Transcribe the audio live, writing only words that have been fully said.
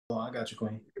Oh, I got you,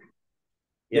 Queen.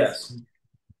 Yes. Yes.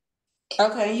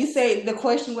 Okay, you said the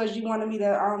question was you wanted me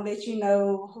to let you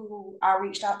know who I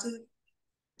reached out to.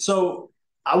 So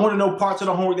I want to know parts of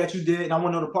the homework that you did, and I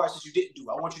want to know the parts that you didn't do.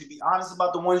 I want you to be honest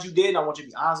about the ones you did, and I want you to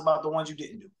be honest about the ones you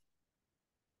didn't do.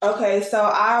 Okay, so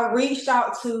I reached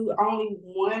out to only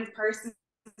one person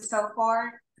so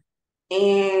far,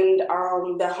 and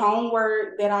the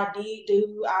homework that I did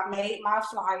do, I made my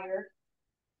flyer,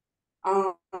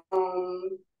 um,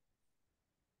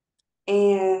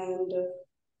 and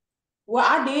well,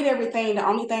 I did everything. The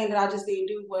only thing that I just didn't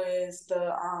do was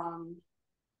the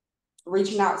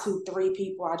reaching out to three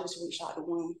people. I just reached out to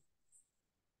one.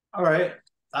 All right.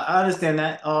 I understand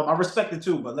that. I respect it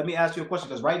too, but let me ask you a question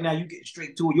because right now you getting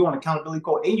straight to it. You're on accountability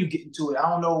code and you getting to it. I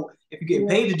don't know if you're getting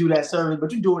Yeah. paid to do that service,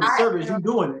 but you're doing the I service. You're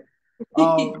doing it.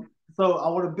 So I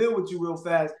want to build with you real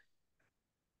fast.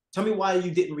 Tell me why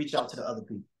you didn't reach out to the other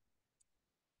people.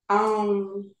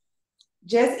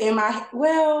 Just in my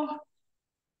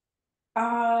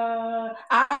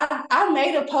I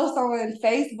made a post on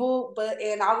Facebook,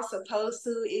 and I was supposed to.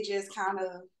 It just kind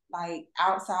of like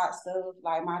outside stuff,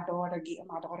 like getting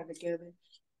my daughter together,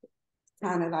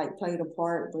 kind of like played a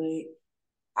part. But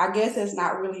I guess it's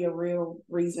not really a real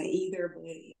reason either.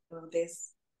 But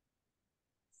that's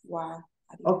why.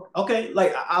 Okay,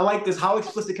 like I like this. How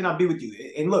explicit can I be with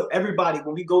you? And look, everybody,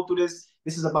 when we go through this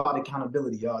is about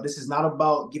accountability, y'all. This is not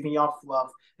about giving y'all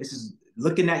fluff. This is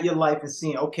looking at your life and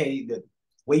seeing, okay, the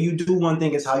way you do one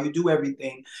thing is how you do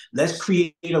everything. Let's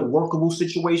create a workable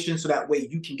situation so that way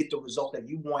you can get the result that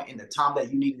you want in the time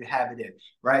that you need to have it in,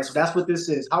 right? So that's what this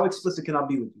is. How explicit can I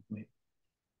be with you, man?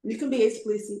 You can be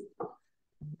explicit.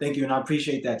 Thank you, and I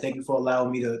appreciate that. Thank you for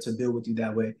allowing me to build with you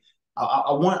that way.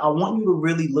 I want you to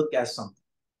really look at something.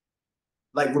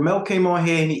 Like Ramel came on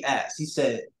here and he asked. He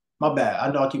said, "My bad.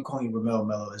 I know I keep calling you Ramel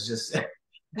Mello. It's just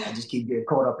I just keep getting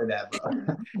caught up in that,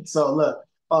 bro." So look,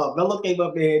 Mello came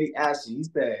up here and he asked you. He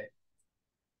said,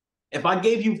 "If I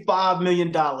gave you $5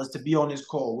 million to be on this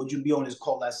call, would you be on this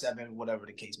call at 7, whatever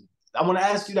the case may be?" I want to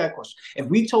ask you that question. If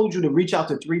we told you to reach out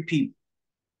to three people,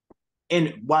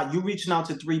 and while you're reaching out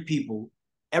to three people,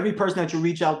 every person that you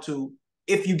reach out to,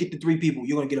 if you get the three people,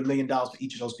 you're gonna get $1 million for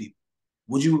each of those people.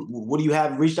 Would you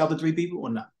have reached out to three people or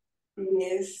not?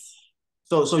 Yes.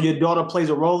 So your daughter plays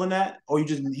a role in that, or you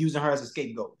just using her as a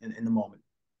scapegoat in the moment?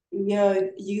 Yeah,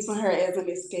 using her as an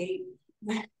escape.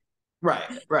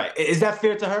 Right. Is that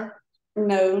fair to her?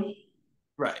 No.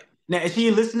 Right. Now, is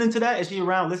she listening to that? Is she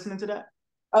around listening to that?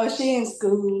 Oh, she in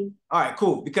school. All right,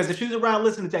 cool. Because if she was around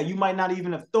listening to that, you might not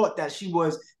even have thought that she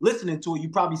was listening to it. You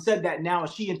probably said that now, and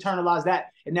she internalized that,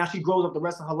 and now she grows up the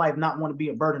rest of her life not want to be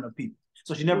a burden of people.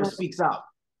 So she never speaks out.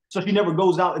 So she never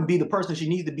goes out and be the person she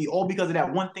needs to be, all because of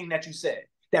that one thing that you said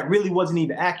that really wasn't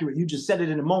even accurate. You just said it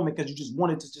in the moment because you just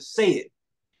wanted to just say it.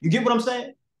 You get what I'm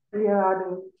saying? Yeah, I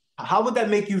do. How would that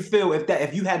make you feel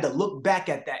if you had to look back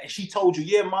at that and she told you,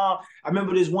 "Yeah, mom, I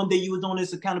remember this one day you was on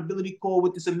this accountability call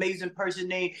with this amazing person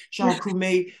named Sean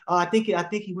Crú-May. I think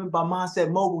he went by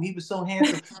Mindset Mogul. He was so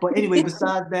handsome. But anyway,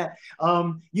 besides that,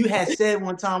 you had said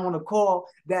one time on a call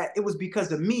that it was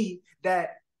because of me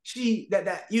that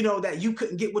that you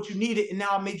couldn't get what you needed, and now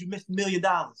I made you miss $1 million."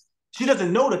 She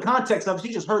doesn't know the context of it.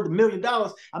 She just heard the $1 million.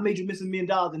 I made you miss $1 million,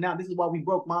 and now this is why we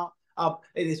broke, mom.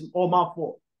 It is all my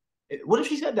fault. What if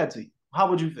she said that to you? How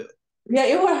would you feel? Yeah,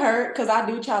 it would hurt because I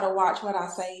do try to watch what I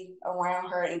say around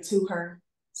her and to her.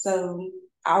 So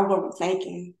I wasn't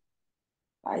thinking.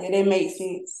 Like, yeah, that makes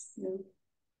sense. Yeah.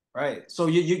 Right. So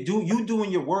you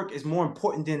doing your work is more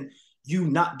important than you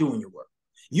not doing your work.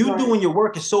 You Right. doing your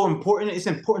work is so important. It's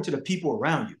important to the people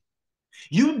around you.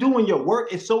 You doing your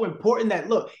work is so important that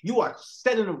look, you are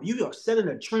setting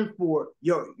a trend for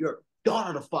your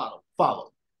daughter to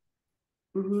follow.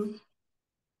 Mm-hmm.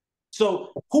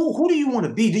 So who do you want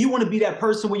to be? Do you want to be that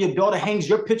person where your daughter hangs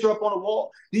your picture up on the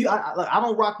wall? Do you? I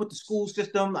don't rock with the school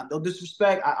system. No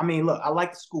disrespect. I mean, look, I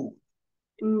like the school.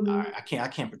 All Mm-hmm. right, I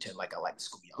can't pretend like I like the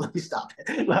school. Y'all. Let me stop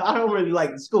it. Like, I don't really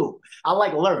like the school. I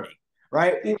like learning,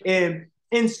 right? Yeah. And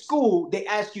in school, they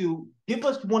ask you, give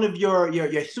us one of your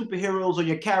superheroes or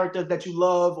your characters that you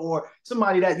love, or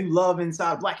somebody that you love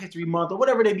inside Black History Month or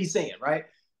whatever they be saying, right?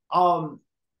 Um,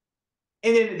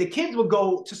 and then the kids would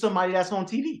go to somebody that's on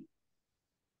TV.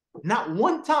 Not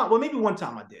one time, well, maybe one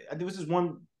time I did. There was this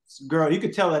one girl, you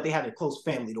could tell that they had a close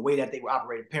family, the way that they were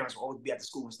operated. Parents would always be at the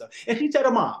school and stuff. And she said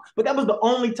her mom, but that was the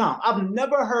only time. I've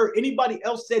never heard anybody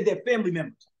else say their family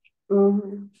members.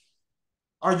 Mm-hmm.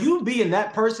 Are you being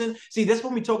that person? See, that's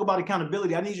when we talk about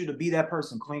accountability. I need you to be that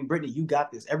person. Queen Brittany, you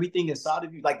got this. Everything inside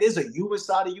of you, like there's a you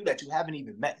inside of you that you haven't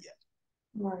even met yet.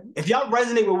 Right. If y'all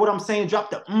resonate with what I'm saying, drop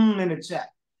the in the chat.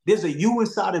 There's a you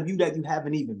inside of you that you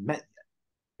haven't even met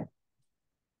yet.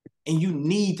 And you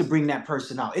need to bring that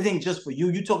person out. It ain't just for you.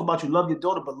 You talk about you love your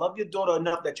daughter, but love your daughter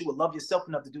enough that you will love yourself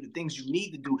enough to do the things you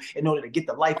need to do in order to get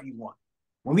the life you want.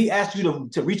 When we ask you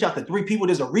to reach out to 3 people,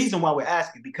 there's a reason why we're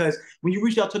asking. Because when you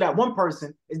reach out to that one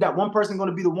person, is that one person going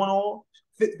to be the one all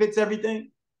fits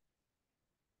everything?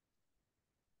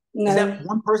 No. Is that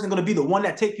one person going to be the one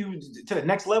that take you to the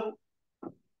next level?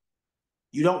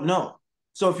 You don't know.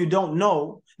 So if you don't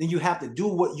know, then you have to do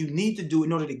what you need to do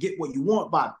in order to get what you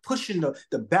want by pushing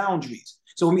the boundaries.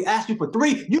 So when we ask you for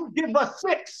 3, you give us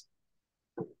 6.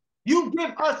 You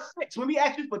give us 6. When we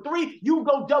ask you for 3, you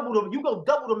go double them. You go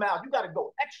double the amount. You got to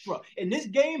go extra. In this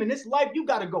game, in this life, you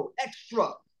got to go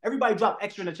extra. Everybody drop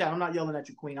extra in the chat. I'm not yelling at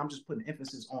you, Queen. I'm just putting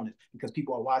emphasis on it because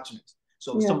people are watching this.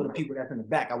 So some of the people that's in the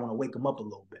back, I want to wake them up a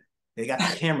little bit. They got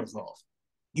the cameras off.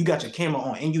 You got your camera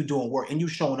on and you doing work and you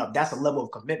showing up. That's a level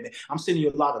of commitment. I'm sending you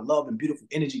a lot of love and beautiful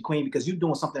energy, Queen, because you're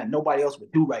doing something that nobody else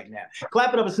would do right now.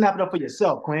 Clap it up and snap it up for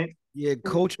yourself, Queen. Yeah,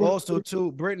 Coach. Also,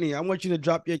 too, Brittany, I want you to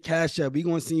drop your cash app. We're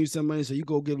going to send you some money so you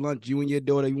go get lunch. You and your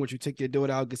daughter, we want you to take your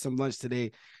daughter out, get some lunch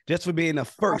today, just for being the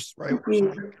first, right?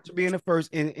 To being the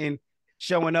first and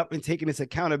showing up and taking this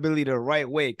accountability the right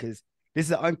way, because this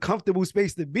is an uncomfortable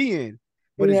space to be in,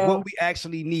 but it's what we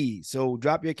actually need. So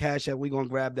drop your cash app. We're going to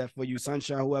grab that for you.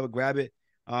 Sunshine, whoever, grab it,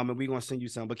 and we're going to send you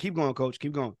some. But keep going, Coach.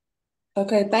 Keep going.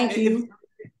 Okay, thank you.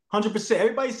 100%.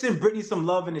 Everybody send Brittany some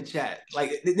love in the chat.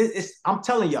 Like I'm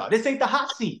telling y'all, this ain't the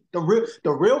hot seat. The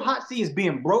real hot seat is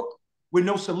being broke with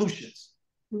no solutions.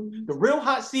 The real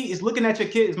hot seat is looking at your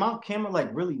kid. Is my camera like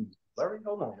really blurry?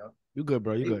 Hold on, y'all. You good,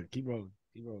 bro? You good? Keep rolling.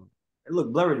 Keep rolling. It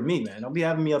look blurry to me, man. Don't be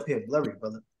having me up here blurry,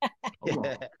 brother.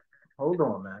 Hold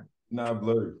on, man. Not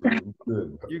blurry. Bro.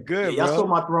 Good. You good, y'all bro. saw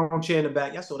my throne chair in the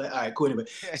back. Y'all saw that. All right, cool. Anyway,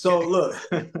 so look,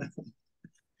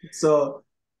 so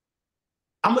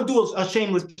I'm gonna do a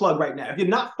shameless plug right now. If you're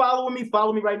not following me,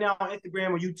 follow me right now on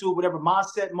Instagram or YouTube, whatever.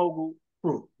 Mindset Mogul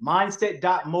Crew.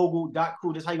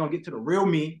 Mindset.mogul.crew. That's how you're gonna get to the real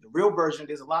me, the real version.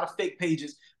 There's a lot of fake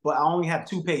pages, but I only have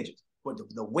 2 pages. But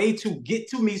the way to get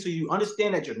to me, so you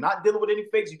understand that you're not dealing with any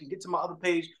fakes, you can get to my other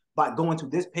page by going to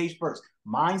this page first,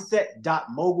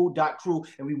 mindset.mogul.crew,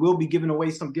 and we will be giving away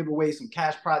some giveaways, some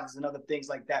cash prizes and other things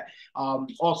like that.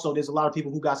 Also, there's a lot of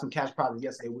people who got some cash prizes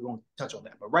yesterday. We're going to touch on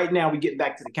that. But right now, we get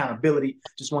back to the accountability.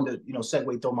 Just wanted to,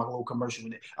 segue, throw my little commercial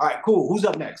in it. All right, cool. Who's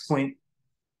up next, Queen?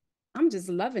 I'm just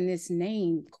loving this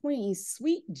name, Queen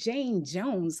Sweet Jane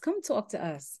Jones. Come talk to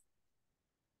us.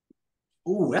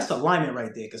 Ooh, that's alignment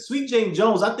right there. Because Sweet Jane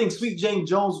Jones, I think Sweet Jane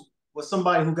Jones was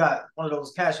somebody who got one of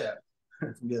those cash apps.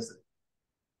 From yesterday.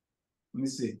 Let me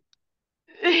see.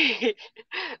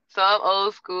 So I'm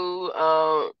old school.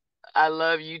 I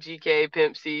love UGK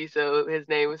Pimp C, so his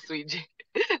name was Sweet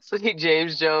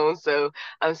James Jones. So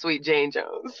I'm Sweet Jane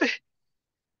Jones. Shout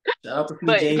out to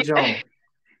Sweet Jane Jones.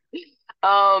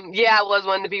 Yeah, I was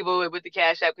one of the people with the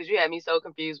cash app because you had me so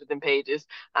confused with them pages.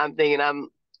 I'm thinking I'm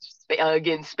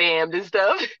getting spammed and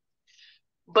stuff.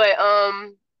 But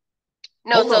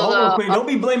no, hold on, Queen. Don't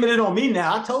be blaming it on me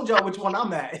now. I told y'all which one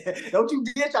I'm at. Don't you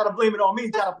dare try to blame it on me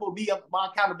and try to pull me up my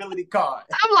accountability card.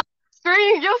 I'm like,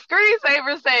 your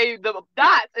screensaver say the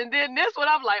dots, and then this one,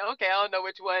 I'm like, okay, I don't know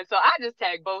which one. So I just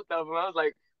tagged both of them. I was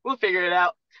like, we'll figure it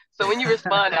out. So when you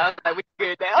respond, I was like, we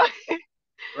good now.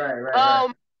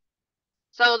 Right.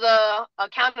 So the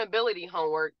accountability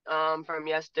homework from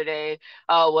yesterday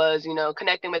was,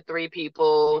 connecting with 3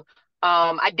 people.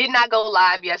 I did not go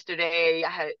live yesterday. I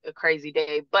had a crazy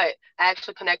day, but I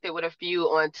actually connected with a few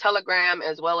on Telegram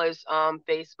as well as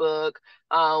Facebook.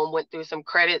 Went through some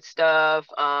credit stuff,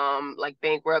 like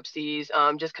bankruptcies,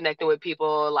 just connecting with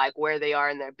people like where they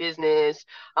are in their business.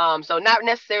 So not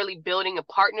necessarily building a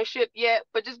partnership yet,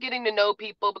 but just getting to know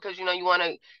people because, you want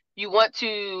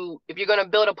to, if you're going to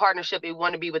build a partnership, you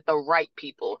want to be with the right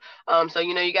people. So,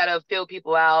 you got to feel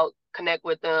people out, connect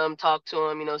with them, talk to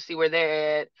them, see where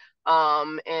they're at.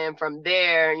 And from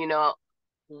there,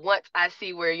 once I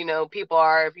see where, people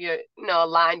are, if you're,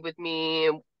 aligned with me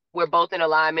and we're both in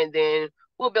alignment, then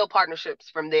we'll build partnerships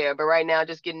from there. But right now,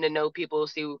 just getting to know people,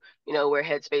 see, where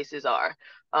headspaces are.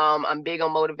 I'm big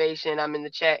on motivation. I'm in the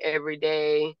chat every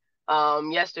day.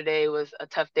 Yesterday was a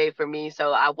tough day for me,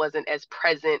 so I wasn't as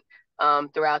present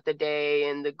throughout the day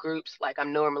in the groups like I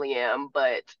normally am,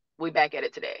 but we back at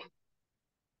it today.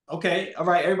 Okay, all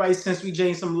right. Everybody send Sweet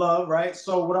Jane some love, right?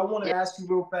 So what I want to ask you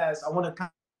real fast, I want to kind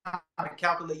of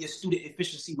calculate your student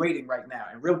efficiency rating right now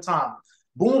in real time.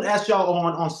 Boone asked y'all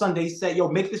on Sunday, he said, yo,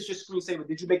 make this your screensaver.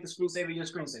 Did you make the screensaver your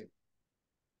screensaver?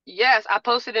 Yes, I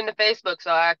posted in the Facebook,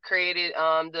 so I created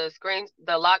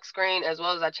the lock screen, as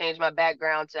well as I changed my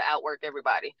background to outwork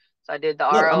everybody. So I did the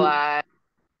ROI.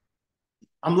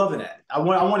 I'm loving that. I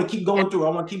want to keep going through. I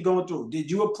want to keep going through. Did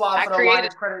you apply I for the line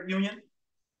created of credit union?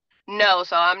 No,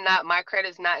 so I'm not, my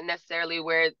credit's not necessarily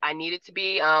where I need it to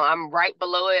be. I'm right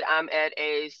below it. I'm at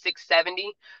a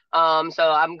 670.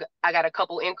 So I got a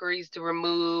couple inquiries to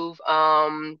remove.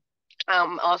 I'm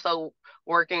also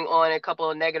working on a couple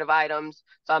of negative items.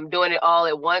 So I'm doing it all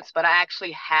at once, but I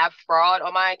actually have fraud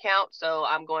on my account. So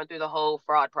I'm going through the whole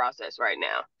fraud process right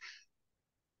now.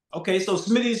 Okay, so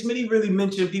Smitty really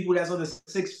mentioned people that's on the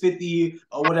 650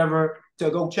 or whatever to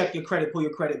go check your credit, pull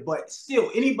your credit. But still,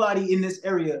 anybody in this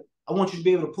area, I want you to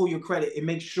be able to pull your credit and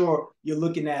make sure you're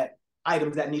looking at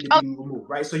items that need to be removed,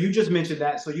 right? So you just mentioned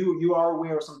that. So you are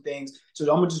aware of some things. So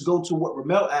I'm gonna just go to what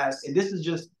Ramel asked, and this is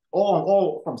just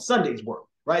all from Sunday's work,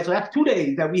 right? So that's 2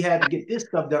 days that we had to get this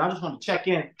stuff done. I just want to check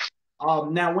in.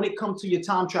 Now, when it comes to your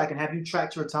time tracking, have you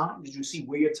tracked your time? Did you see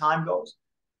where your time goes?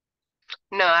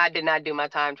 No, I did not do my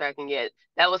time tracking yet.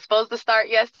 That was supposed to start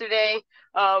yesterday.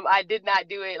 I did not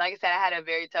do it. Like I said, I had a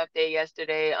very tough day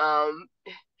yesterday.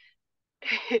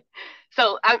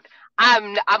 So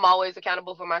I'm always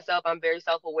accountable for myself. I'm very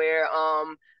self-aware.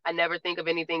 I never think of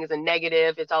anything as a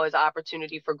negative. It's always an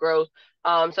opportunity for growth.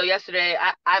 So yesterday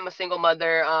I'm a single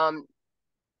mother,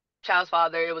 child's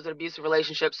father. It was an abusive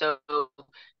relationship, so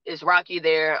it's rocky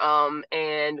there.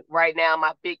 And right now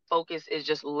my big focus is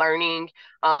just learning,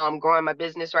 growing my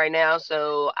business right now.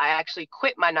 So I actually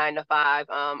quit my 9 to 5.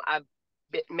 I've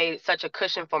made such a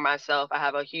cushion for myself. I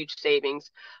have a huge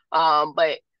savings.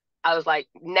 But I was like,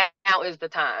 now is the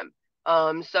time.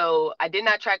 So I did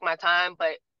not track my time,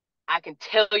 but I can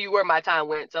tell you where my time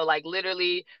went. So like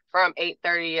literally from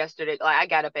 8:30 yesterday, like I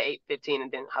got up at 8:15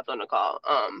 and then hopped on the call.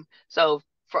 So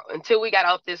until we got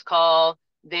off this call,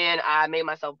 then I made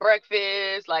myself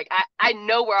breakfast. Like I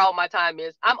know where all my time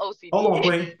is. I'm OCD. Hold on,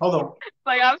 Queen. Hold on.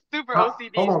 Like I'm super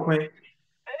OCD. Hold on, Queen.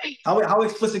 How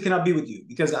explicit can I be with you?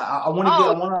 Because I want to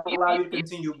Oh, I want to allow you to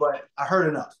continue, but I heard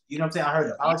enough. You know what I'm saying? I heard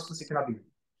enough. How you, explicit can I be?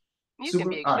 you can Super.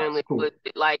 be All right. extremely Cool.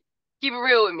 explicit. Like keep it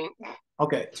real with me.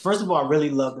 Okay. First of all, I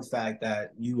really love the fact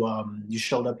that you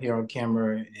showed up here on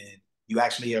camera and you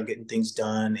actually are getting things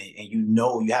done, and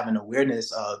you have an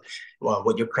awareness of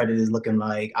what your credit is looking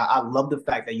like. I love the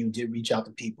fact that you did reach out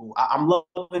to people. I'm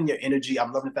loving your energy.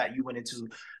 I'm loving the fact you went into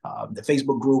the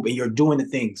Facebook group and you're doing the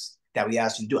things that we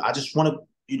asked you to do. I just want to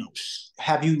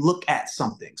have you look at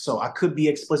something. So I could be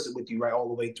explicit with you right all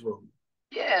the way through.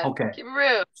 Yeah. Okay. Keep it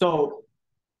real. So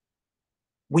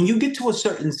when you get to a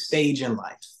certain stage in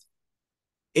life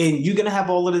and you're going to have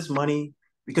all of this money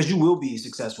because you will be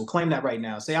successful, claim that right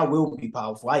now. Say, I will be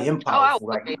powerful. I am powerful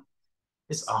right now.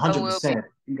 It's 100%.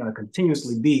 You're going to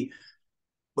continuously be,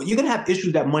 but you're going to have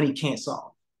issues that money can't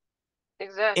solve.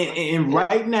 Exactly. And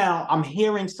right now, I'm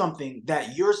hearing something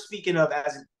that you're speaking of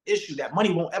as an issue that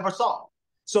money won't ever solve.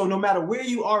 So no matter where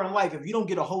you are in life, if you don't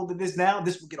get a hold of this now,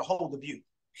 this will get a hold of you.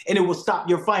 And it will stop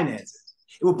your finances.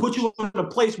 It will put you in a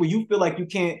place where you feel like you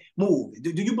can't move.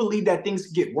 Do you believe that things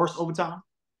get worse over time?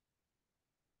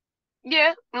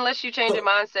 Yeah, unless you change your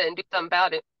mindset and do something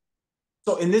about it.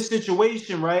 So in this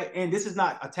situation, right, and this is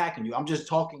not attacking you. I'm just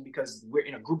talking because we're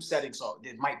in a group setting, so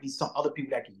there might be some other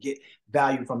people that can get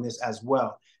value from this as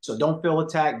well. So don't feel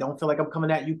attacked. Don't feel like I'm coming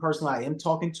at you personally. I am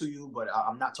talking to you, but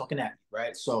I'm not talking at you,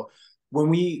 right? So when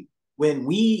we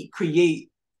create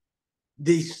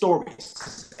these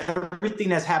stories, everything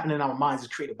that's happening in our minds is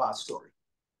created by a story.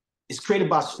 It's created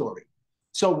by story.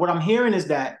 So what I'm hearing is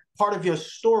that part of your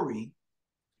story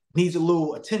needs a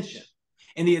little attention.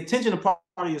 And the attention of part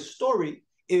of your story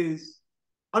is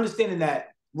understanding that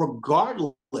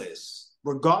regardless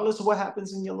of what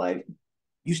happens in your life,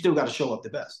 you still got to show up the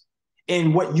best.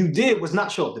 And what you did was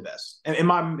not show up the best.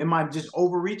 Am I just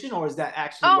overreaching, or is that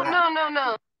actually what happened?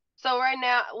 No. So right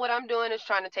now, what I'm doing is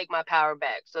trying to take my power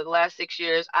back. So the last 6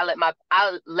 years, I let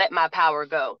my power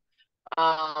go.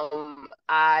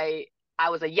 I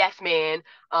was a yes man.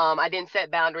 I didn't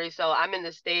set boundaries. So I'm in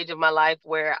the stage of my life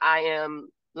where I am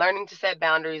learning to set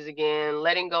boundaries again,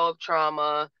 letting go of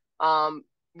trauma,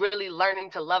 really learning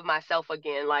to love myself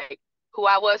again. Like who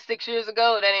I was 6 years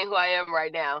ago, that ain't who I am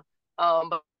right now.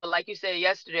 But like you said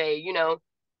yesterday, you're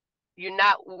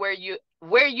not where you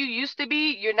used to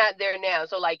be. You're not there now.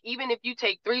 So like even if you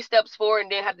take 3 steps forward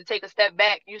and then have to take a step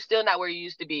back, you're still not where you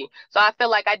used to be. So I feel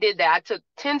like I did that. I took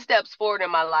 10 steps forward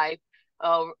in my life,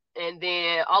 and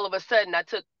then all of a sudden I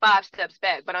took 5 steps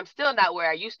back, but I'm still not where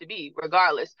I used to be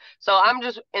regardless. So I'm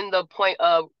just in the point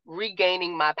of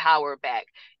regaining my power back.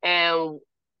 And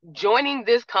joining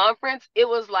this conference, it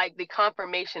was like the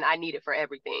confirmation I needed for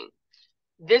everything.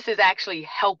 This is actually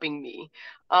helping me.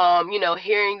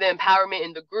 Hearing the empowerment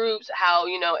in the groups, how,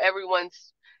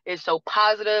 everyone's is so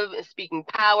positive and speaking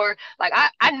power. Like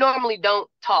I normally don't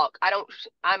talk.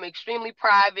 I'm extremely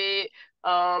private.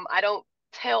 I don't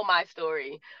tell my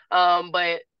story.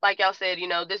 But like y'all said,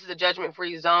 this is a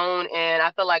judgment-free zone, and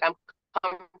I feel like I'm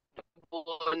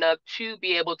comfortable enough to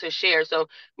be able to share. So,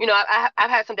 I've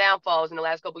had some downfalls in the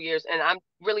last couple of years, and I'm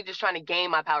really just trying to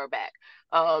gain my power back.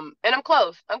 And I'm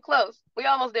close. We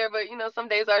almost there, but some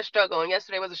days are a struggle, and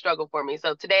yesterday was a struggle for me.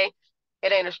 So today,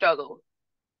 it ain't a struggle.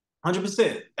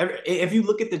 100%. If you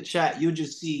look at the chat, you'll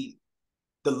just see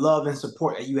the love and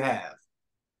support that you have,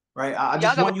 right? I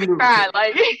just want you to cry,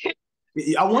 like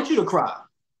I want you to cry.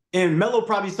 And Mello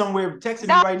probably somewhere texting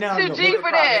me right now. Too No, G for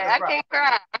that. I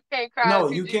can't cry. No,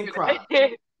 you can't cry.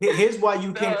 Here's why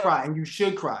you can't cry, and you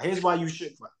should cry. Here's why you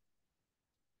should cry.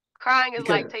 Crying is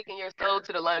like taking your soul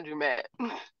to the laundromat.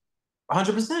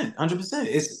 100%,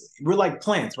 100%. We're like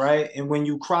plants, right? And when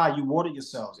you cry, you water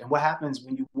yourselves. And what happens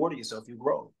when you water yourself? You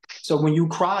grow. So when you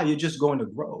cry, you're just going to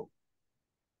grow.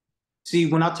 See,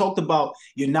 when I talked about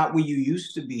you're not where you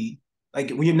used to be, like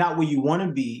when you're not where you want to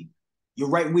be, you're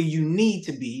right where you need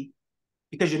to be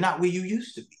because you're not where you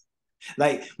used to be.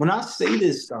 Like when I say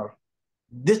this stuff,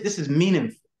 this is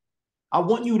meaningful. I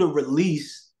want you to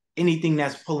release anything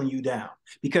that's pulling you down.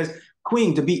 Because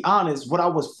Queen, to be honest, what I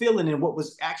was feeling and what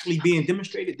was actually being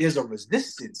demonstrated, there's a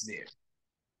resistance there.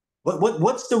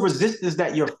 What's the resistance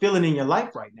that you're feeling in your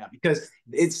life right now? Because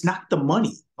it's not the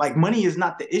money. Like money is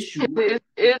not the issue.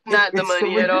 It's not the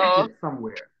money at all.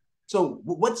 Somewhere. So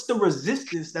what's the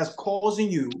resistance that's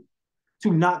causing you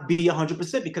to not be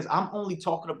 100%? Because I'm only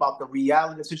talking about the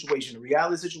reality of the situation. The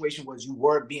reality of the situation was you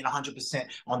weren't being 100%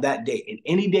 on that day. And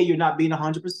any day you're not being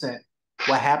 100%,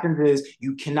 what happens is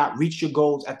you cannot reach your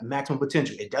goals at the maximum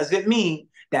potential. It doesn't mean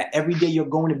that every day you're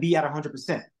going to be at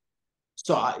 100%.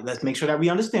 So let's make sure that we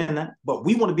understand that. But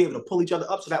we want to be able to pull each other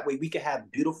up so that way we can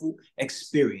have beautiful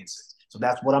experiences. So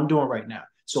that's what I'm doing right now.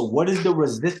 So what is the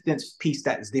resistance piece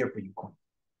that is there for you, Queen?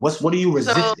 What are you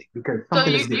resisting? Because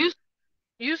something is there.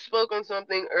 You spoke on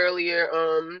something earlier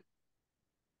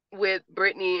with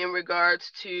Brittany in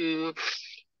regards to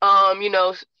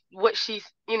what she's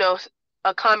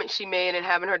a comment she made and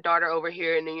having her daughter over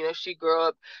here, and then she grew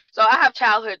up. So I have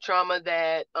childhood trauma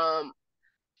that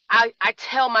I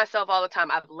tell myself all the time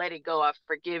I've let it go, I've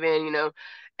forgiven,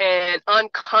 and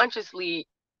unconsciously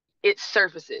it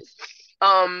surfaces.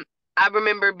 I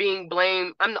remember being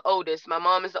blamed. I'm the oldest. My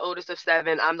mom is the oldest of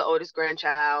 7. I'm the oldest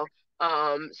grandchild.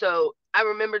 So I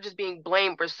remember just being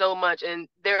blamed for so much, and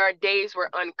there are days where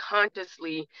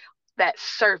unconsciously that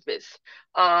surface.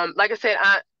 Like I said,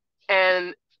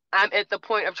 I'm at the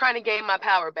point of trying to gain my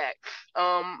power back.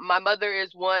 My mother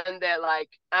is one that, like,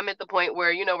 I'm at the point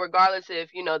where, regardless if,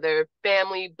 their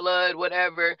family, blood,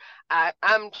 whatever,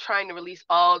 I'm trying to release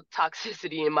all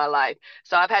toxicity in my life.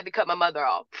 So I've had to cut my mother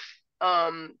off.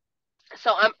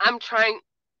 So I'm trying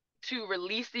to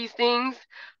release these things.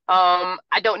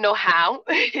 I don't know how.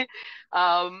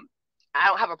 I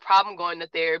don't have a problem going to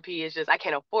therapy. It's just I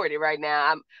can't afford it right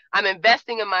now. I'm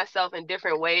investing in myself in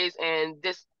different ways, and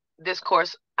this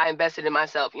course I invested in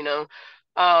myself.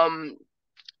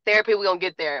 Therapy, we're gonna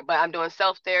get there, but I'm doing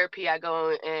self-therapy. I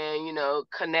go and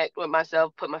connect with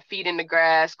myself, put my feet in the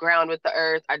grass, ground with the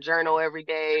earth. I journal every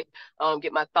day,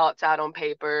 get my thoughts out on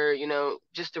paper,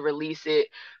 just to release it.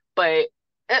 But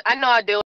I know I deal